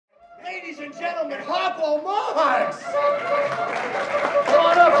Ladies and gentlemen, Harpo Marx! Come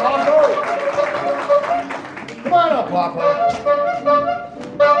on up, Harpo. Come on up, Harpo.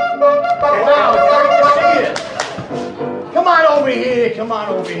 Wow, it's great to see you. Come on over here, come on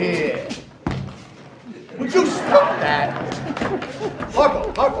over here. Would you stop that?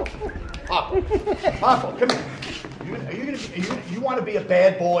 Harpo, come here. You want to be a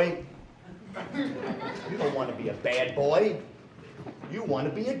bad boy? You don't want to be a bad boy. You want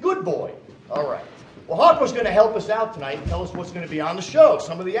to be a good boy. All right. Well, Harpo's going to help us out tonight and tell us what's going to be on the show,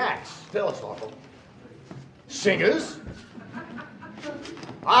 some of the acts. Tell us, Harpo. Singers.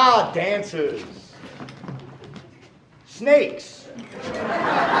 Dancers. Snakes.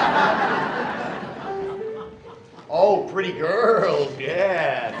 Oh, pretty girls.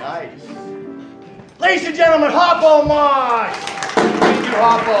 Yeah, nice. Ladies and gentlemen, Harpo Marx. Thank you,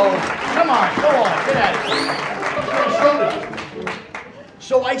 Harpo. Come on, go on, get at it.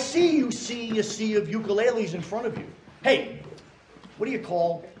 So I see you see a sea of ukuleles in front of you. Hey, what do you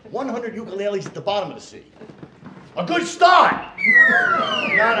call 100 ukuleles at the bottom of the sea? A good start.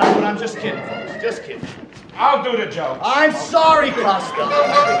 No, but I'm just kidding, folks. Just kidding. I'll do the joke. I'm sorry, Costa.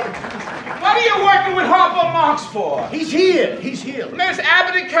 What are you working with Harpo Marx for? He's here. He's here. There's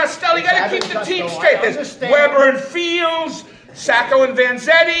Abbott and Costello. You got to keep the team straight. There's understand. Weber and Fields, Sacco and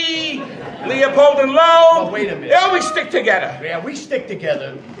Vanzetti, Leopold and Lowe. Oh, wait a minute. They always stick together. Yeah, we stick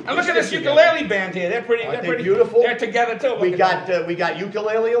together. And look at this ukulele band here. They're pretty. Aren't They're pretty beautiful. They're together too. We got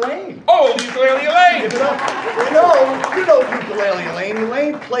Ukulele Elaine. Oh, Ukulele Elaine. Give it up. You know Ukulele Elaine.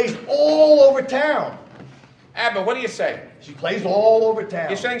 Elaine plays all over town. Abbott, what do you say? She plays all over town.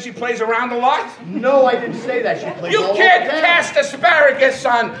 You're saying she plays around a lot? No, I didn't say that. She plays all over town. You can't cast asparagus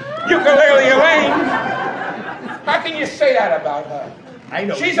on Ukulele Elaine. How can you say that about her? I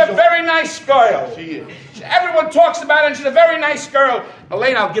know. She's a very nice girl. She is. Everyone talks about her, and she's a very nice girl.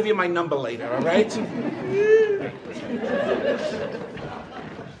 Elaine, I'll give you my number later, all right?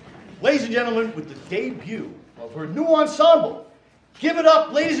 Ladies and gentlemen, with the debut of her new ensemble, give it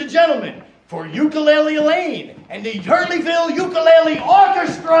up, ladies and gentlemen, for Ukulele Elaine and the Hurleyville Ukulele